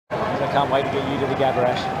can't wait to get you to the Gabba,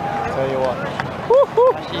 Ash. Tell you what.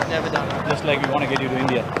 She's never done it. Just like we want to get you to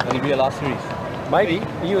India. That'll be your last series. Maybe.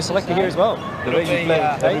 You were selected here as well. The way you play,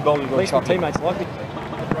 every ball will go At least my chocolate. teammates like me.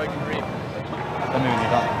 A broken rib. Tell me when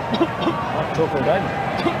you're done. I can talk all day.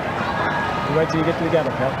 You wait till you get to the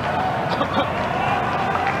Gabba, pal.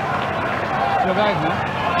 Your guys, man.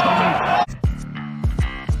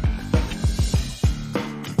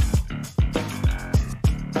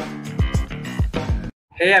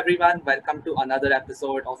 Hey everyone, welcome to another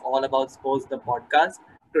episode of All About Sports, the podcast.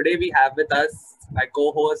 Today we have with us my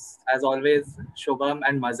co-hosts, as always, Shubham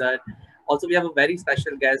and Mazhar. Also, we have a very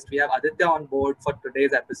special guest. We have Aditya on board for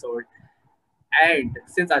today's episode. And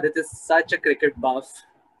since Aditya is such a cricket buff,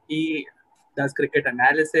 he does cricket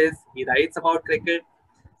analysis, he writes about cricket.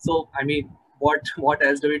 So, I mean, what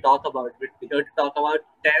else do we talk about? We're here to talk about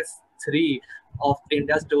Test 3 of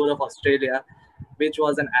India's tour of Australia, which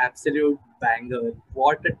was an absolute banger.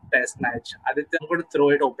 What a test match. Aditya, I'm going to throw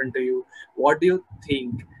it open to you. What do you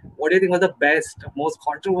think? What do you think was the best, most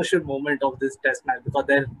controversial moment of this test match? Because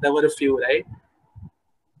there were a few, right?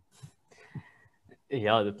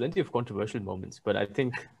 Yeah, there are plenty of controversial moments, but I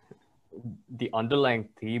think the underlying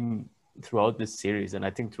theme throughout this series, and I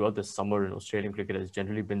think throughout the summer in Australian cricket, has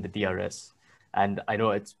generally been the DRS. And I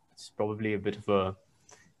know it's probably a bit of a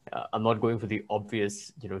I'm not going for the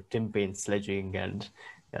obvious, Tim Paine sledging and,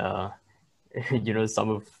 some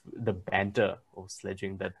of the banter of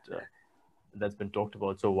sledging that's been talked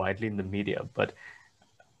about so widely in the media. But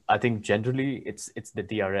I think generally it's the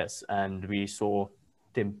DRS, and we saw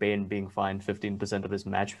Tim Paine being fined 15% of his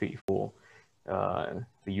match fee for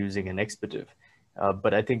using an expletive.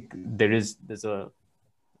 But I think there's a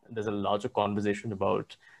larger conversation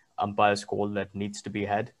about umpire's call that needs to be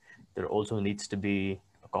had. There also needs to be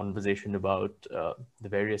a conversation about the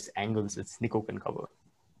various angles that Sneeko can cover,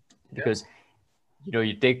 because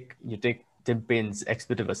you take Tim Paine's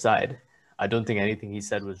expletive aside, I don't think anything he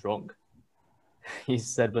said was wrong. He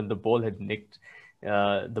said when the ball had nicked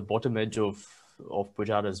the bottom edge of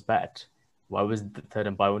Pujara's bat, why was the third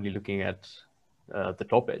umpire only looking at the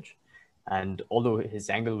top edge? And although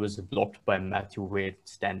his angle was blocked by Matthew Wade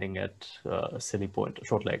standing at a silly point, a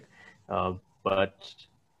short leg, but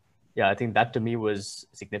yeah, I think that to me was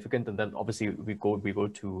significant. And then obviously we go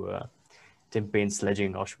to Tim Paine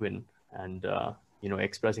sledging Ashwin and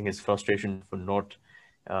expressing his frustration for not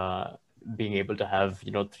being able to have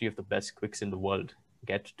three of the best quicks in the world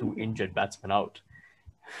get two injured batsmen out.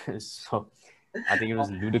 So I think it was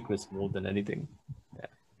ludicrous more than anything.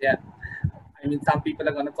 Yeah. I mean, some people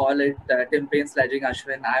are going to call it Tim Paine sledging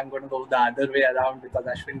Ashwin. I'm going to go the other way around because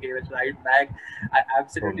Ashwin gave it right back. I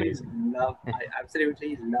absolutely love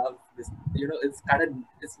this.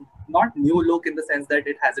 It's not new look in the sense that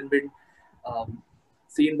it hasn't been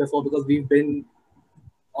seen before, because we've been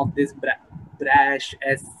of this brash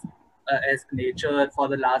as nature for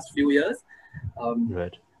the last few years.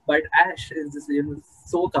 Right. But Ash is just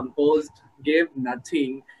so composed, gave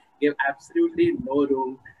nothing, gave absolutely no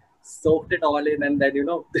room, soaked it all in, and then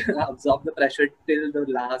absorbed the pressure till the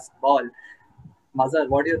last ball. Mazhar,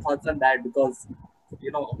 what are your thoughts on that? Because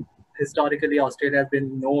historically Australia has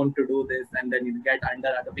been known to do this, and then you get under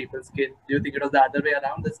other people's skin. Do you think it was the other way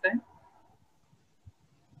around this time?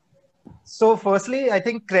 So firstly, I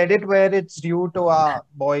think credit where it's due to our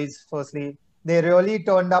boys. Firstly, they really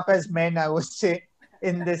turned up as men, I would say,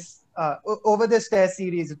 in this over this test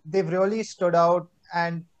series. They've really stood out,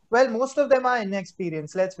 and well, most of them are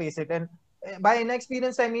inexperienced, let's face it. And by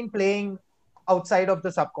inexperienced, I mean playing outside of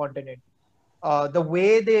the subcontinent. The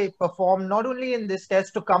way they performed, not only in this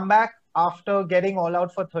test, to come back after getting all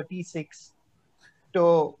out for 36,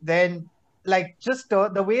 to then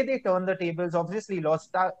the way they turned the tables. Obviously,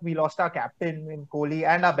 we lost our captain in Kohli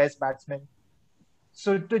and our best batsman.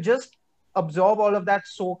 So to just absorb all of that,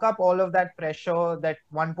 soak up all of that pressure that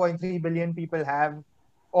 1.3 billion people have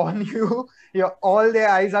on you, all their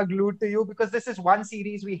eyes are glued to you, because this is one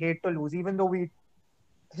series we hate to lose, even though we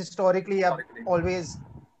historically have always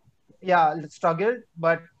struggled,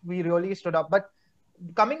 but we really stood up. But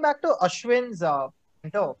coming back to Ashwin's what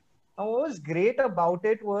was great about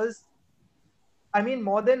it was, I mean,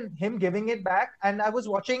 more than him giving it back, and I was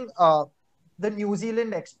watching the New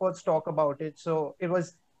Zealand experts talk about it. So it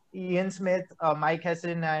was Ian Smith, Mike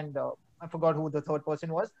Hesson, and I forgot who the third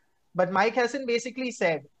person was. But Mike Hesson basically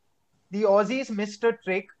said the Aussies missed a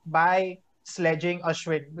trick by sledging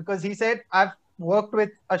Ashwin, because he said, I've worked with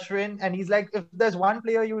Ashwin, and he's like, if there's one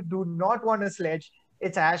player you do not want to sledge,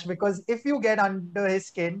 it's Ash, because if you get under his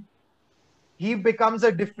skin, he becomes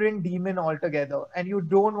a different demon altogether, and you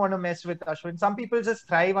don't want to mess with Ashwin. Some people just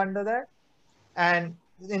thrive under that, and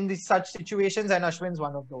in such situations, and Ashwin's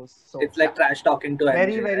one of those. So It's like trash talking to MJ.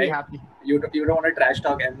 very, very right? happy. You don't want to trash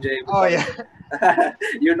talk MJ. Oh because yeah,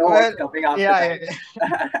 you know Well, what's coming after yeah,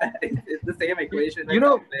 that. It's the same equation. You with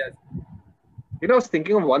know- some players. I was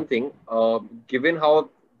thinking of one thing. Given how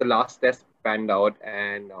the last test panned out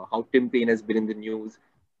and how Tim Payne has been in the news,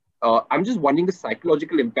 I'm just wondering the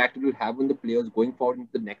psychological impact it will have on the players going forward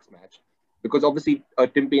into the next match. Because obviously,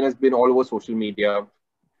 Tim Payne has been all over social media.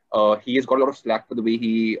 He has got a lot of slack for the way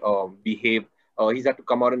he behaved. He's had to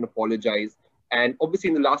come out and apologize. And obviously,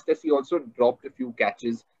 in the last test, he also dropped a few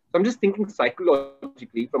catches. So I'm just thinking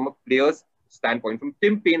psychologically, from a player's standpoint, from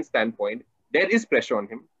Tim Payne's standpoint, there is pressure on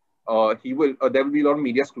him. There will be a lot of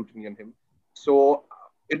media scrutiny on him. So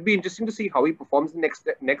it'd be interesting to see how he performs the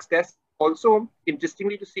next test. Also,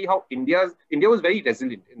 interestingly to see how India was very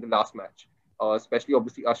resilient in the last match, especially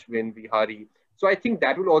obviously Ashwin, Vihari. So I think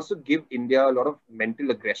that will also give India a lot of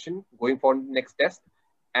mental aggression going forward in the next test.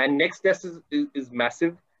 And next test is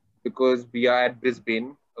massive because we are at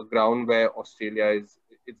Brisbane, a ground where Australia is.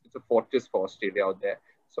 It's a fortress for Australia out there.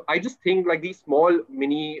 So I just think like these small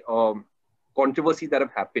mini controversies that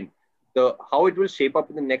have happened, how it will shape up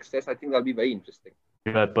in the next test, I think that'll be very interesting.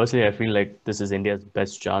 Personally, I feel like this is India's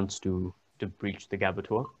best chance to breach the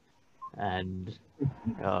Gabator. And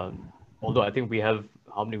although I think we have,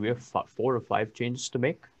 how many? We have 4 or 5 changes to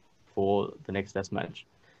make for the next test match.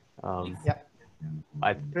 yeah,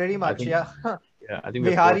 pretty much. think- Yeah, Yeah, I think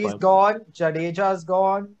we have 4 or Vihari's 5. gone, Jadeja's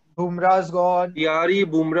gone, Bumrah's gone. Vihari,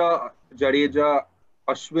 Bumrah, Jadeja,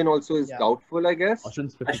 Ashwin also is Yeah. doubtful, I guess.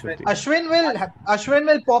 Ashwin's Ashwin- 50-50. Ashwin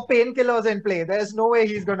will pop painkillers and play. There's no way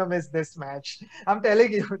he's gonna miss this match. I'm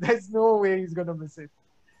telling you, there's no way he's gonna miss it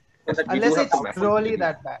So the, We do unless have it's to match it. really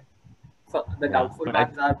that bad. so the Yeah, doubtful but I-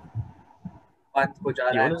 ones are Pant, Pujara,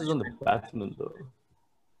 The and onus is on the Ashwin. batsman, though.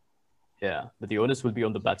 Yeah, but the onus will be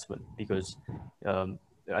on the batsman because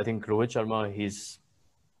I think Rohit Sharma,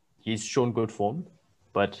 he's shown good form,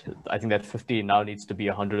 but I think that 50 now needs to be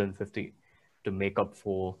 150 to make up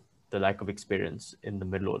for the lack of experience in the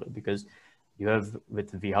middle order because you have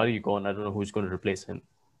with Vihari gone, I don't know who's going to replace him.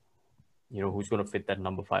 Who's going to fit that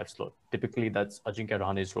number 5 slot. Typically, that's Ajinkya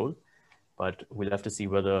Rahane's role, but we'll have to see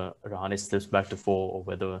whether Rahane slips back to 4 or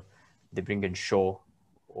whether they bring in Shaw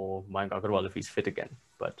or Mayank Agarwal if he's fit again.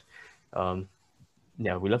 But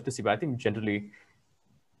yeah, we'll have to see. But I think generally,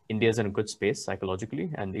 India's in a good space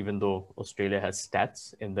psychologically, and even though Australia has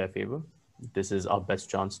stats in their favor, this is our best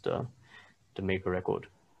chance to make a record.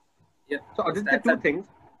 Yeah. So are there Stats two are- things?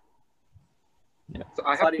 Yeah. So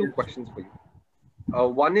I have Sorry, 2 Arjun. questions for you.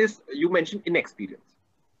 One is you mentioned inexperience.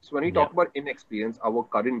 So when we talk about inexperience, our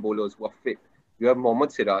current bowlers who are fit, you have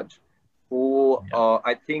Mohammad Siraj, who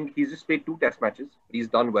I think he's just played 2 test matches. He's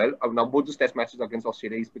done well. Now both those test matches against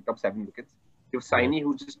Australia, he's picked up 7 wickets. You have Saini,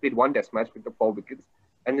 who just played 1 test match, picked up 4 wickets.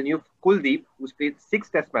 And then you have Kuldeep, who's played 6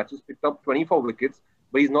 test matches, picked up 24 wickets,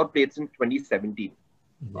 but he's not played since 2017.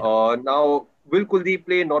 Now, will Kuldeep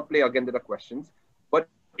play, not play? Again, there are questions. But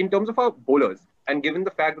in terms of our bowlers, and given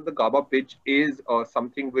the fact that the Gaba pitch is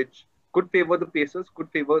something which could favor the pacers, could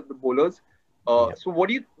favor the bowlers. So what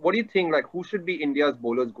do you think? Like, who should be India's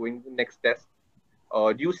bowlers going to the next test?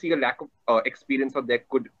 Do you see a lack of experience or that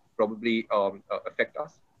could probably affect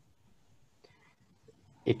us?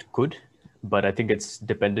 It could, but I think it's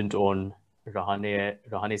dependent on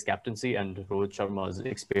Rahane's captaincy and Rohit Sharma's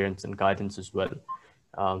experience and guidance as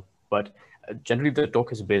well. But generally, the talk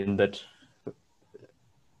has been that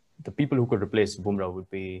the people who could replace Bumrah would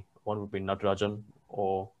be Natarajan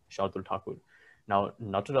or Shardul Thakur. Now,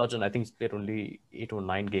 Natarajan, I think he's played only 8 or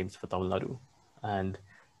 9 games for Tamil Nadu, and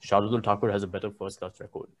Shardul Thakur has a better first-class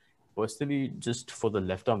record. Personally, just for the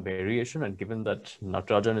left-arm variation, and given that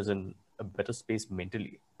Natarajan is in a better space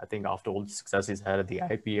mentally, I think after all the success he's had at the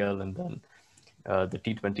IPL and then the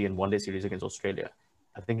T20 and one-day series against Australia,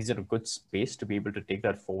 I think he's in a good space to be able to take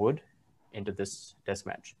that forward into this test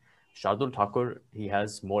match. Shardul Thakur, he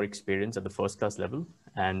has more experience at the first-class level,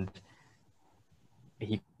 and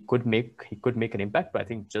he could make an impact. But I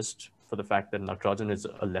think just for the fact that Natarajan is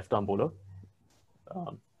a left-arm bowler,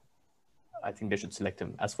 I think they should select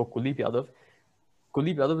him. As for Kuldeep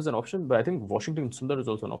Yadav is an option, but I think Washington Sundar is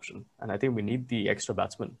also an option, and I think we need the extra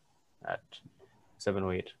batsman at 7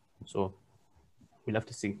 or 8. So we'll have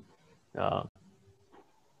to see. Yeah.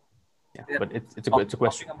 But it's a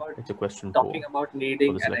question. It's a question Talking about for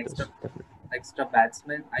needing the an selectors. Definitely. extra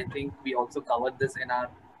batsman, I think we also covered this in our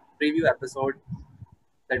preview episode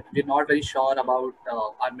that we're not very sure about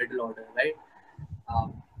our middle order, right?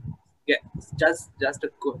 Yeah, just a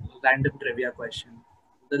random trivia question.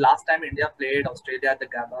 The last time India played Australia at the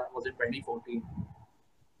Gabba was in 2014.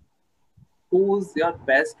 Who's your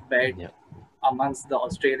best bet Yeah. amongst the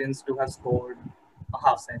Australians to have scored a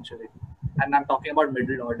half century. And I'm talking about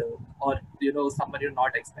middle order or, someone you're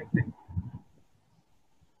not expecting.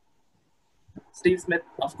 Steve Smith,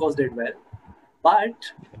 of course, did well.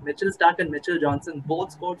 But Mitchell Starc and Mitchell Johnson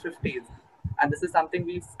both scored 50s. And this is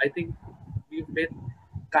something I think we've been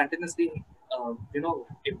continuously,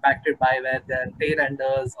 impacted by, where they're tail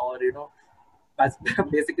enders or,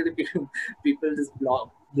 basically people just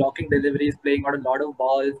blocking deliveries, playing out a lot of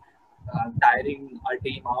balls, tiring our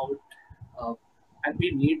team out. And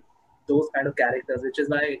we need those kind of characters, which is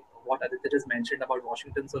why what Aditya just mentioned about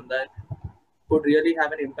Washington Sundar could really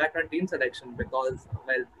have an impact on team selection because,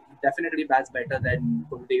 well, he definitely bats better than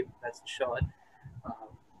Kuldeep, that's for sure.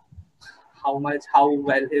 How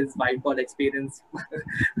well his white ball experience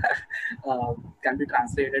can be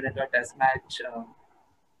translated into a test match,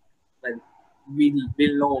 well,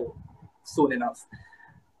 we'll know soon enough.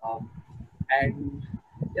 And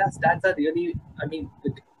yeah, stats are really,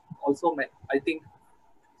 also, I think,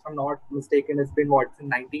 if I'm not mistaken, it's been in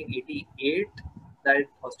 1988 that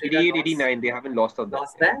Australia 88-89, they haven't lost on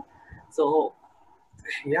that. So,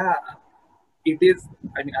 yeah, it is.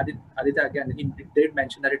 Aditya again, he did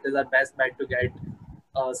mention that it is our best bet to get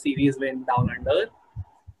a series win down under.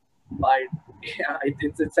 But yeah,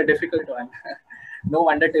 it's a difficult one. No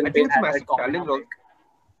wonder Tim Payne had that challenge.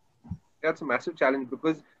 Yeah, it's a massive challenge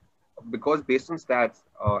because based on stats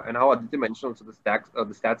and how Aditya mentioned also the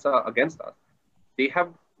stats are against us. They have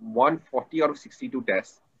won 40 out of 62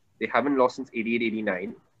 tests. They haven't lost since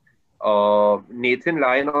 88-89. Nathan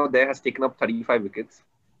Lyon out there has taken up 35 wickets.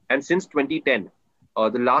 And since 2010,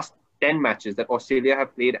 the last 10 matches that Australia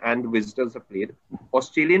have played and the visitors have played,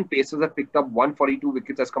 Australian pacers have picked up 142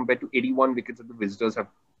 wickets as compared to 81 wickets that the visitors have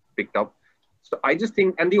picked up. So I just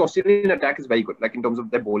think, and the Australian attack is very good. Like in terms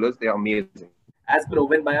of their bowlers, they are amazing. As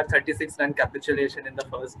proven by our 36-run capitulation in the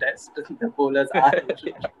first test, the bowlers are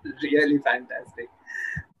really fantastic.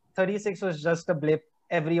 36 was just a blip.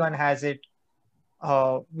 Everyone has it.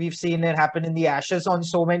 We've seen it happen in the Ashes on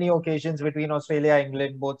so many occasions between Australia and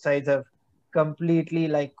England. Both sides have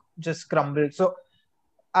completely just crumbled. So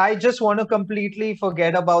I just want to completely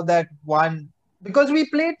forget about that one because we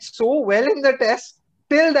played so well in the test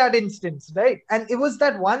till that instance, right? And it was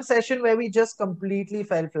that one session where we just completely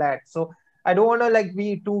fell flat. So I don't want to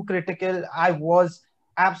be too critical. I was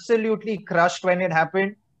absolutely crushed when it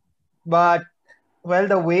happened, but well,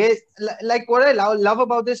 the way, what I love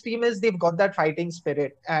about this team is they've got that fighting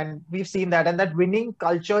spirit, and we've seen that, and that winning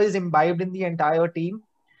culture is imbibed in the entire team,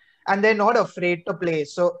 and they're not afraid to play.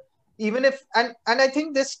 So even if, and I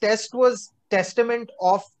think this test was testament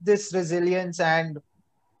of this resilience and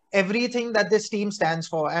everything that this team stands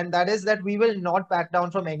for, and that is that we will not back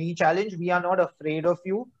down from any challenge. We are not afraid of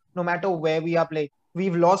you, no matter where we are playing.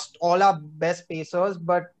 We've lost all our best pacers,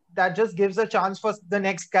 but that just gives a chance for the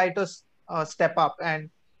next guy to step up. And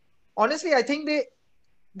honestly, I think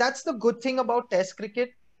that's the good thing about Test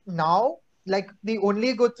cricket now. The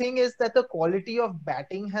only good thing is that the quality of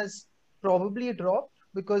batting has probably dropped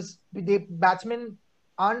because the batsmen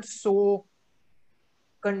aren't so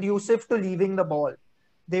conducive to leaving the ball.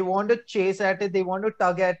 They want to chase at it. They want to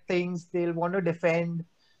tug at things. They'll want to defend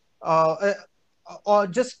or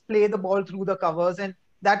just play the ball through the covers, and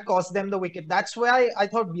that cost them the wicket. That's why I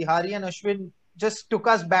thought Vihari and Ashwin just took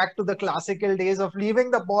us back to the classical days of leaving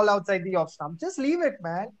the ball outside the off stump. Just leave it,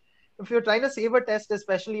 man. If you're trying to save a test,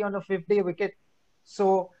 especially on a 5th-day wicket.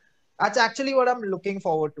 So that's actually what I'm looking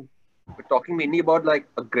forward to. We're talking mainly about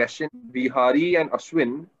aggression. Vihari and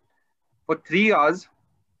Ashwin, for 3 hours,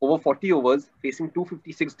 over 40 overs, facing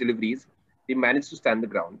 256 deliveries, they managed to stand the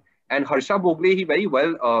ground. And Harsha Bhogle, he very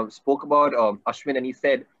well spoke about Ashwin, and he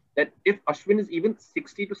said that if Ashwin is even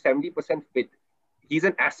 60 to 70% fit, he's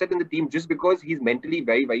an asset in the team just because he's mentally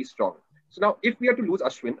very, very strong. So now, if we are to lose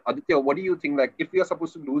Ashwin, Aditya, what do you think? If we are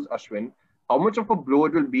supposed to lose Ashwin, how much of a blow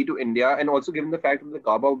it will be to India? And also given the fact that the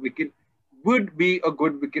Gaba wicket would be a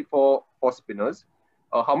good wicket for spinners,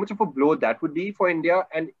 how much of a blow that would be for India?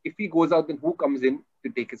 And if he goes out, then who comes in to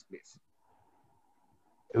take his place?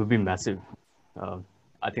 It would be massive.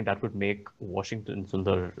 I think that would make Washington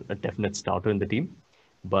Sundar a definite starter in the team.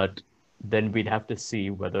 But then we'd have to see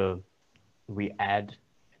whether we add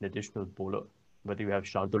an additional bowler, whether you have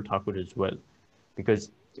Shardul Thakur as well.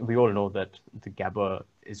 Because we all know that the Gabba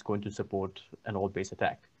is going to support an all-base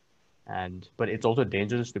attack. But it's also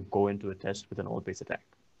dangerous to go into a test with an all-base attack.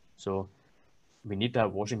 So we need to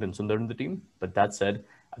have Washington Sundar in the team. But that said,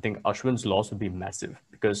 I think Ashwin's loss would be massive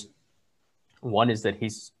because one is that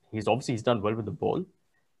he's done well with the ball,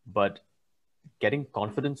 but getting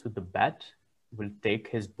confidence with the bat will take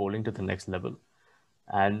his bowling to the next level.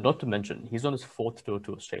 And not to mention, he's on his 4th tour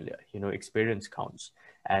to Australia. Experience counts.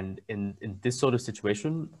 And in this sort of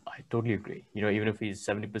situation, I totally agree. Even if he's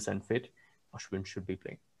 70% fit, Ashwin should be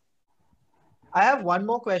playing. I have one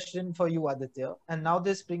more question for you, Aditya. And now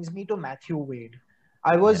this brings me to Matthew Wade.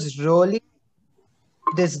 I was really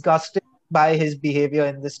disgusted by his behavior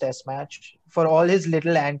in this test match for all his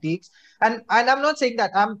little antiques. And I'm not saying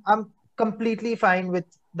that. I'm completely fine with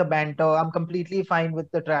the banter. I'm completely fine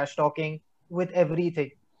with the trash talking, with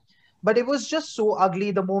everything. But it was just so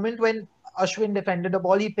ugly. The moment when Ashwin defended the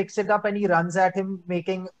ball, he picks it up and he runs at him,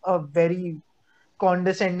 making a very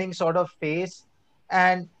condescending sort of face.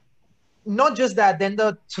 And not just that, then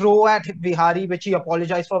the throw at Vihari, which he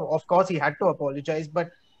apologized for. Of course, he had to apologize,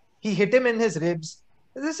 but he hit him in his ribs.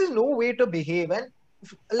 This is no way to behave. And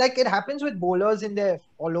like it happens with bowlers in their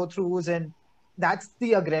follow throughs, and that's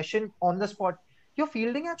the aggression on the spot. You're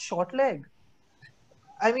fielding at short leg.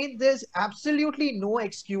 I mean, there's absolutely no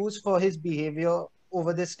excuse for his behavior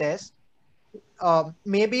over this test.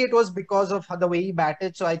 Maybe it was because of the way he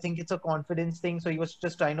batted, so I think it's a confidence thing. So he was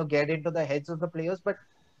just trying to get into the heads of the players, but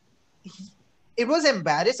it was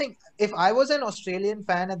embarrassing. If I was an Australian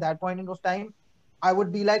fan at that point of time, I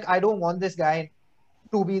would be like, I don't want this guy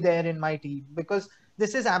to be there in my team because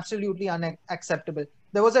this is absolutely unacceptable.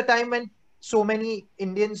 There was a time when so many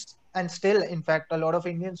Indians, and still, in fact, a lot of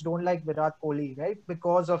Indians don't like Virat Kohli, right?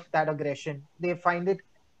 Because of that aggression. They find it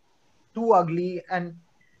too ugly and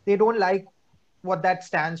they don't like what that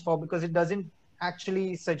stands for because it doesn't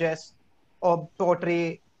actually suggest or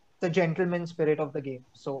portray the gentleman spirit of the game.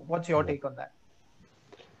 So what's your take on that?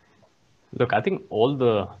 Look, I think all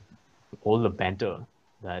the banter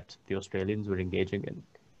that the Australians were engaging in,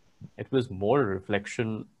 it was more a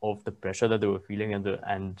reflection of the pressure that they were feeling and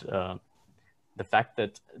the fact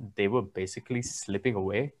that they were basically slipping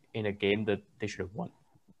away in a game that they should have won.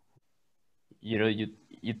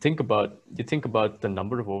 You think about the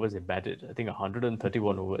number of overs they batted. I think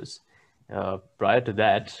 131 overs. Prior to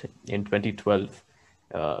that, in 2012,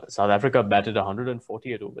 South Africa batted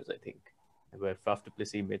 148 overs, I think, where Faf du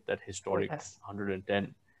Plessis made that historic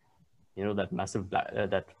 110. That massive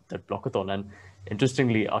that blockathon. And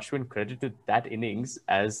interestingly, Ashwin credited that innings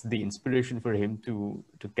as the inspiration for him to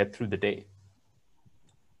get through the day.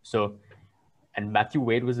 So, and Matthew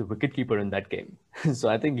Wade was a wicketkeeper in that game. So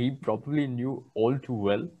I think he probably knew all too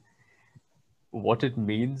well what it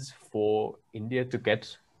means for India to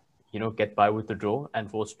get by with the draw and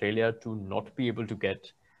for Australia to not be able to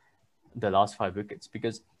get the last 5 wickets.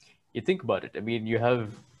 Because you think about it, I mean, you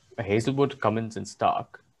have Hazelwood, Cummins and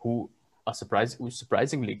Stark who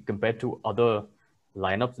surprisingly compared to other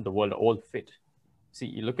lineups in the world are all fit. See,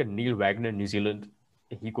 you look at Neil Wagner, New Zealand,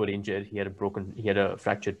 he got injured, he had a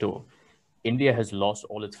fractured toe. India has lost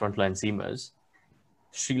all its frontline seamers.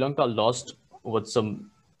 Sri Lanka lost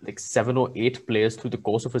some 7 or 8 players through the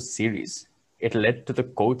course of a series. It led to the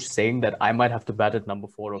coach saying that I might have to bat at number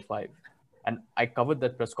 4 or 5. And I covered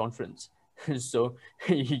that press conference. So,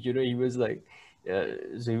 he was like,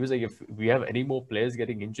 if we have any more players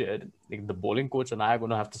getting injured, the bowling coach and I are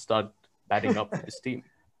going to have to start batting up this team.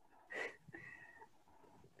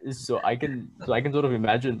 So I can sort of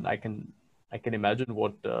imagine, I can imagine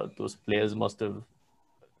what those players must have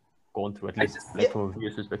gone through, at least from a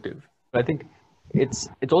view's perspective. But I think it's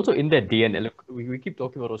also in their DNA. Look, we keep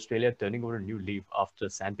talking about Australia turning over a new leaf after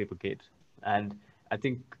Sandpaper Gate, and I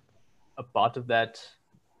think a part of that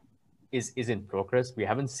is in progress. We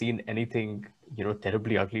haven't seen anything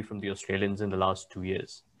terribly ugly from the Australians in the last 2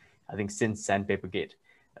 years. I think since Sandpaper Gate.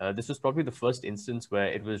 This was probably the first instance where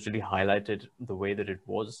it was really highlighted the way that it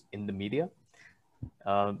was in the media.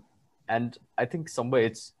 And I think somewhere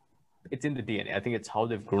it's in the DNA. I think it's how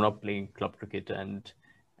they've grown up playing club cricket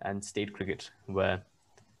and state cricket, where,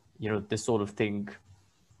 this sort of thing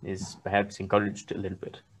is perhaps encouraged a little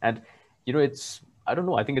bit. And, I don't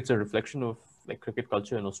know, I think it's a reflection of cricket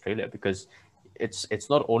culture in Australia, because it's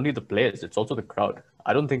not only the players, it's also the crowd.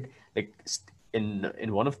 I don't think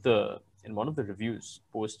in one of the reviews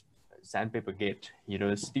post Sandpaper Gate,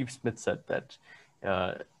 Steve Smith said that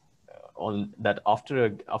after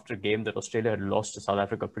a game that Australia had lost to South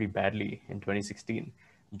Africa pretty badly in 2016,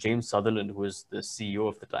 James Sutherland, who was the CEO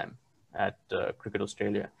of the time at Cricket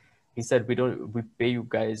Australia, he said, we pay you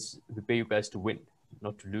guys to win,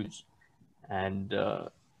 not to lose. And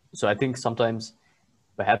so I think sometimes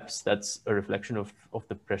perhaps that's a reflection of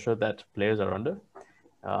the pressure that players are under.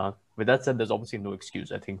 With that said, there's obviously no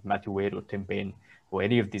excuse. I think Matthew Wade or Tim Paine or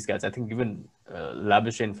any of these guys, I think even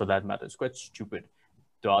Labuschagne for that matter, it's quite stupid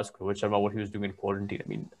to ask Rohit Sharma what he was doing in quarantine. I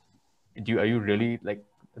mean, are you really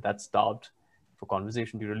that starved for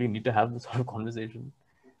conversation? Do you really need to have this sort of conversation?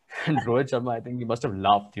 And Rohit Sharma, I think he must have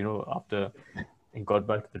laughed, after he got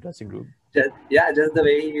back to the dressing room. Just the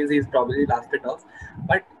way he is, he's probably laughed it off.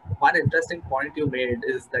 But one interesting point you made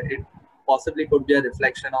is that it possibly could be a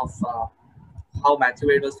reflection of how Matthew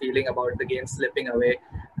Wade was feeling about the game slipping away,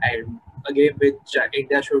 and a game which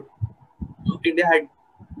India had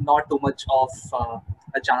not too much of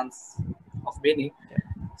a chance of winning.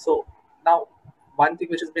 So now, one thing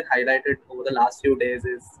which has been highlighted over the last few days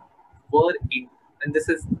is and this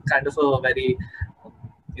is kind of a very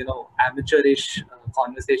amateurish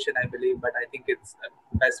conversation, I believe, but I think it's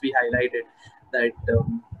best we highlighted that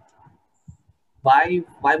why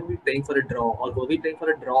were we playing for a draw, or were we playing for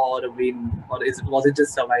a draw or a win, or was it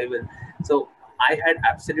just survival? So I had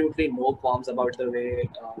absolutely no qualms about the way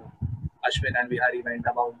Ashwin and Vihari went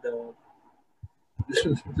about the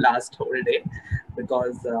last whole day,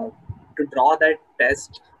 because to draw that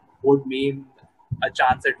test would mean a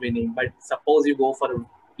chance at winning. But suppose you go for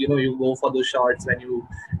those shots when you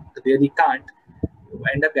really can't, you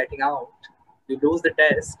end up getting out, you lose the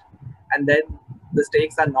test, and then the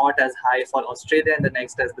stakes are not as high for Australia in the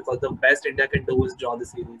next test, because the best India can do is draw the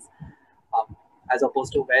series, as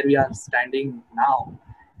opposed to where we are standing now.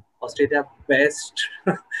 Australia best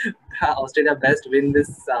win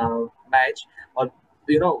this match, or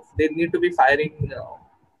they need to be firing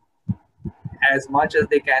as much as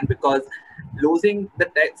they can, because losing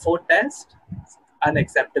the fourth test is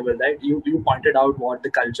unacceptable, right? You pointed out what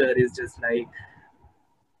the culture is just like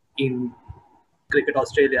in Cricket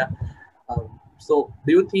Australia. So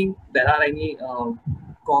do you think there are any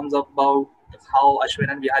qualms about how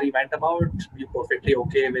Ashwin and Vihari went about? You perfectly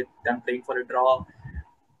okay with them playing for a draw?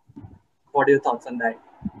 What are your thoughts on that?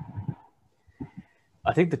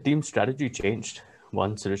 I think the team strategy changed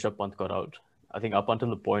once Rishabh Pant got out. I think up until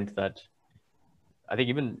the point that I think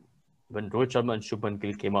even when Rohit Sharma and Shubman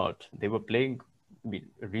Gill came out, they were playing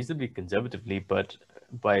reasonably conservatively, but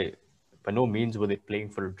by no means were they playing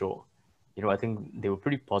for a draw. I think they were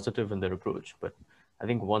pretty positive in their approach. But I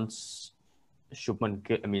think once Shubman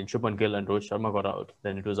Gill and Rohit Sharma got out,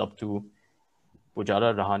 then it was up to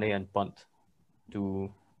Pujara, Rahane and Pant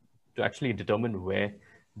to actually determine where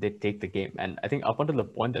they take the game. And I think up until the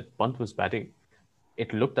point that Pant was batting,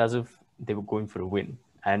 it looked as if they were going for a win.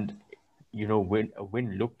 And a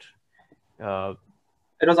win looked.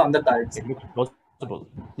 It was on the cards. It looked possible.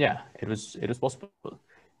 Yeah, it was possible.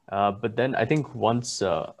 But then I think once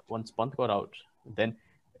Pant got out, then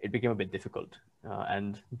it became a bit difficult.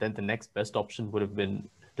 And then the next best option would have been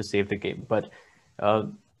to save the game. But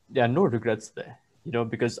no regrets there.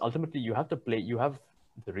 Because ultimately you have to play. You have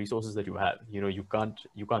the resources that you have. You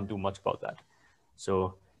can't do much about that.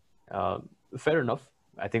 So fair enough.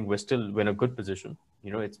 I think we're in a good position.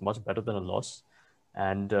 It's much better than a loss.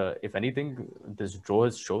 And if anything, this draw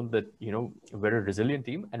has shown that, we're a resilient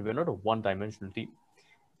team and we're not a one-dimensional team.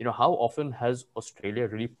 How often has Australia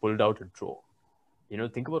really pulled out a draw?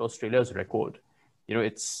 Think about Australia's record.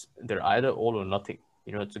 They're either all or nothing.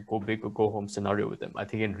 It's a go big or go home scenario with them. I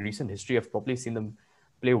think in recent history, I've probably seen them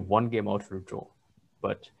play one game out for a draw.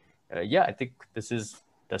 But I think this is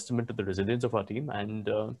testament to the resilience of our team. And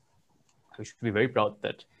we should be very proud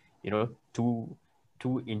that,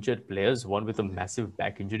 two injured players, one with a massive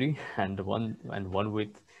back injury and one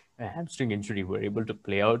with a hamstring injury, were able to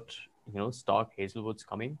play out, Stark, Hazelwood's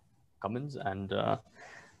Cummins and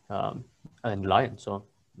Lyon. So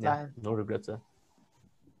Lyon. No regrets there.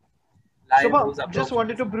 Shubham, just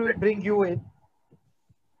wanted to bring you in.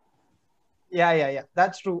 Yeah.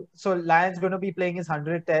 That's true. So Lyon's going to be playing his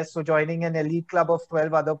 100th test, so joining an elite club of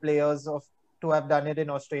 12 other players to have done it in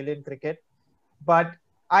Australian cricket. But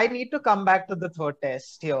I need to come back to the third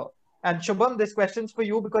test here. And Shubham, this question's for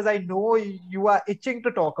you because I know you are itching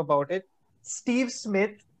to talk about it. Steve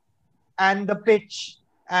Smith and the pitch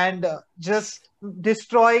and just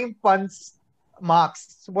destroying Pant's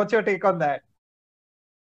marks. What's your take on that?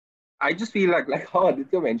 I just feel like how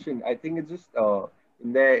Aditya mentioned, I think it's just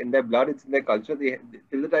in their blood, it's in their culture. They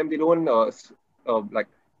till the time they don't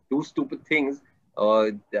do stupid things,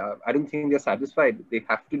 I don't think they're satisfied. They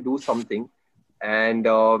have to do something. And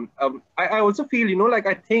I also feel,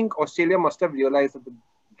 I think Australia must have realized that the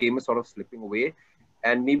game is sort of slipping away.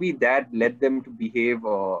 And maybe that led them to behave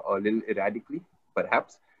a little erratically,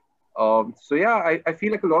 perhaps. I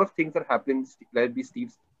feel like a lot of things that happened, let it be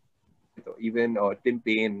Steve, even Tim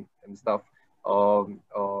Paine and stuff. Like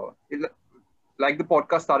the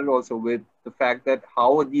podcast started also with the fact that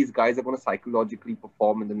how these guys are going to psychologically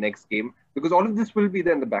perform in the next game, because all of this will be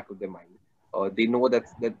there in the back of their mind. They know that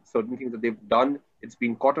certain things that they've done, it's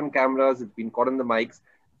been caught on cameras, it's been caught on the mics.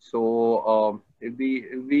 So it'll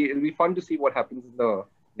be fun to see what happens in the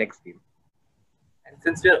next game. And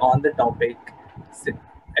since we're on the topic, si-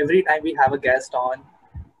 every time we have a guest on,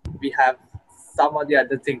 we have some or the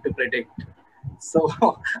other thing to predict. So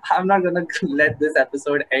I'm not gonna let this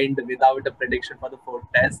episode end without a prediction for the fourth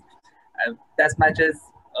test. Test matches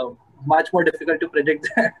much more difficult to predict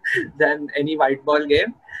than any white ball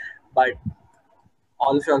game, but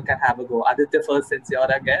all of y'all can have a go. Aditya first, since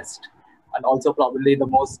you're a guest, and also probably the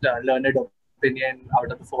most learned opinion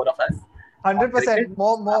out of the four of us. 100%.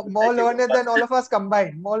 More learned than all of us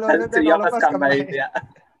combined. More learned than Three all of of us us combined, combined. yeah.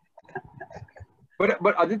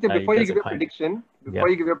 But Aditya, I before you guess give your fine.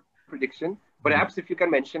 prediction, Yeah. perhaps if you can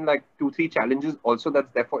mention like 2-3 challenges also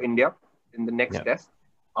that's there for India in the next Yeah. test.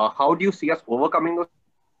 How do you see us overcoming those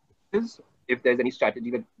challenges? If there's any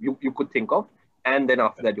strategy that you could think of, and then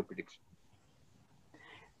after that your prediction.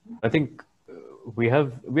 I think we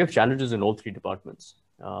have challenges in all three departments,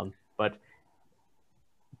 but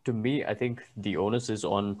to me, I think the onus is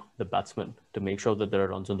on the batsman to make sure that there are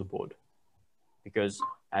runs on the board,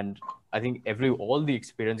 and I think all the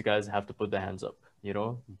experienced guys have to put their hands up. You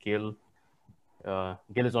know, Gill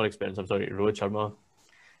is not experienced. I'm sorry, Rohit Sharma,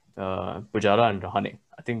 Pujara, and Rahane.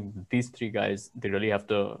 I think these three guys, they really have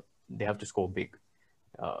to score big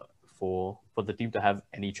for the team to have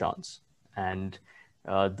any chance. And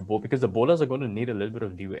because the bowlers are going to need a little bit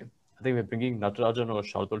of leeway. I think we're bringing Natarajan or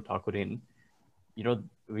Shardul Thakur in. You know,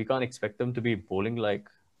 we can't expect them to be bowling like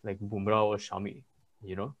Bumrah or Shami.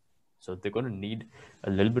 You know, so they're going to need a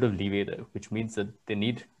little bit of leeway there, which means that they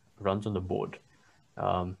need runs on the board.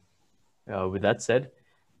 With that said,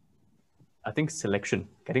 I think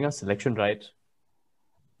getting our selection right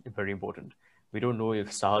is very important. We don't know if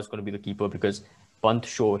Saha is going to be the keeper because Pant,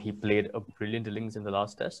 sure, he played a brilliant innings in the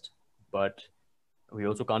last test, but we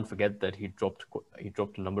also can't forget that he dropped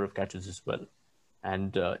a number of catches as well.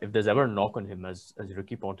 And if there's ever a knock on him, as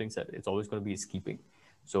Ricky Ponting said, it's always going to be his keeping.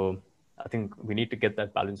 So I think we need to get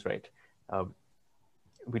that balance right.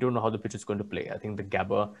 We don't know how the pitch is going to play. I think the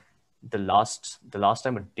Gabba, the last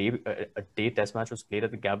time a day test match was played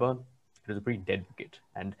at the Gabba, it was a pretty dead wicket.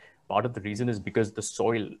 And part of the reason is because the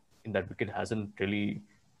soil in that wicket hasn't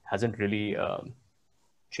really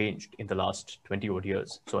changed in the last 20 odd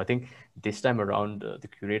years. So I think this time around, the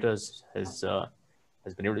curators has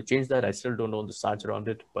been able to change that. I still don't know the science around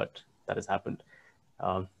it, but that has happened.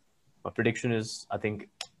 My prediction is, I think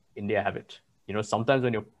India have it. You know, sometimes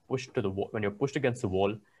when you're pushed against the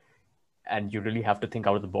wall, and you really have to think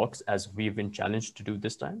out of the box, as we've been challenged to do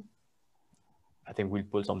this time, I think we'll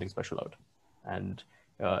pull something special out, and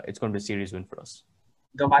it's going to be a series win for us.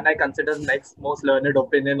 The one I consider next most learned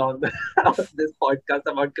opinion on this podcast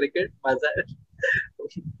about cricket, Mazhar.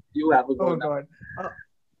 You have a go Oh now. God.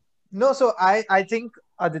 No, so I think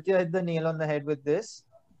Aditya hit the nail on the head with this.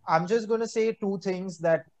 I'm just going to say two things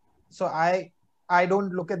so I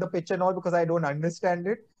don't look at the pitch and all because I don't understand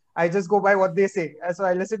it. I just go by what they say. So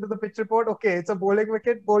I listen to the pitch report. Okay, it's a bowling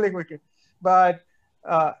wicket. But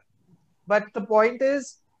the point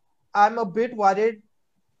is, I'm a bit worried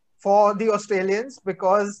for the Australians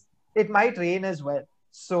because it might rain as well.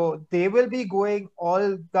 So they will be going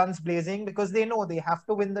all guns blazing because they know they have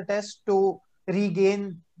to win the test to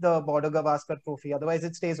regain the Border Gavaskar trophy. Otherwise,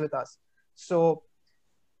 it stays with us. So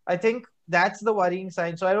I think that's the worrying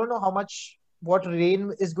sign. So I don't know what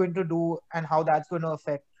rain is going to do and how that's going to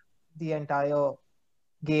affect the entire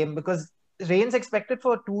game because rain's expected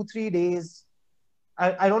for 2-3 days.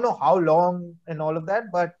 I don't know how long and all of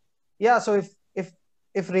that, but yeah. So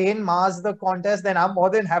if rain mars the contest, then I'm more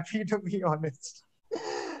than happy, to be honest.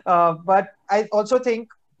 But I also think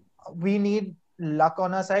we need luck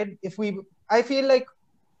on our side. I feel like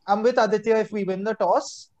I'm with Aditya. If we win the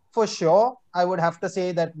toss, for sure, I would have to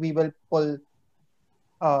say that we will pull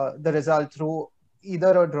the result through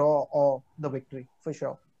either a draw or the victory, for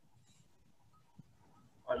sure.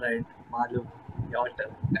 All right, Malu, your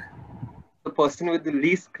turn. The person with the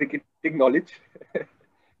least cricketing knowledge.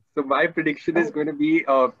 So my prediction is going to be,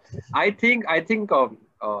 I think Aditya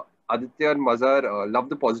and Mazhar love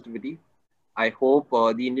the positivity. I hope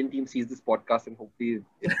the Indian team sees this podcast and hopefully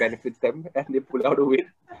it benefits them and they pull out a win.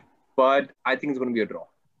 But I think it's going to be a draw.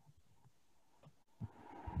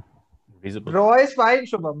 Reasonable. Draw is fine,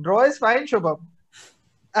 Shubham.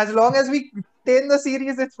 As long as we retain the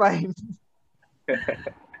series, it's fine.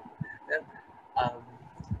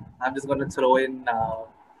 I'm just going to throw in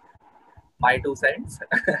my 2 cents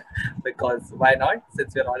because why not?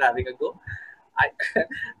 Since we're all having a go,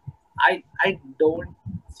 I don't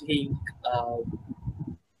think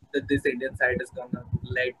that this Indian side is going to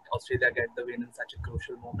let Australia get the win in such a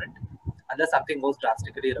crucial moment, unless something goes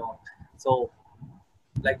drastically wrong. So,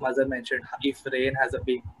 like Mazhar mentioned, if rain has a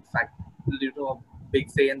big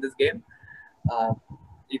say in this game, Uh,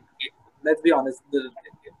 let's be honest,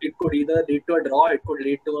 it could either lead to a draw, it could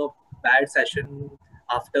lead to a bad session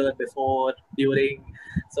after, before, during.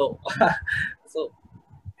 So, so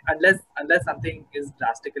unless something is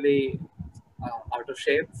drastically out of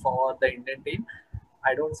shape for the Indian team,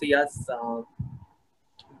 I don't see us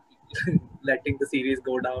letting the series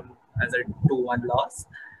go down as a 2-1 loss.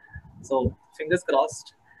 So fingers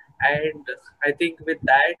crossed. And I think with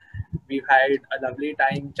that, we've had a lovely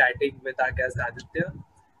time chatting with our guest Aditya.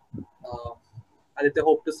 Uh, Aditya,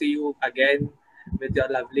 hope to see you again with your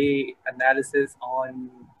lovely analysis on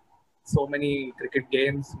so many cricket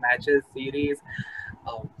games, matches, series.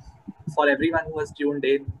 Um, for everyone who has tuned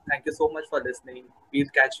in, thank you so much for listening. We'll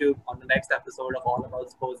catch you on the next episode of All About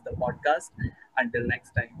Sports, the podcast. Until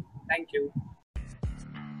next time, thank you.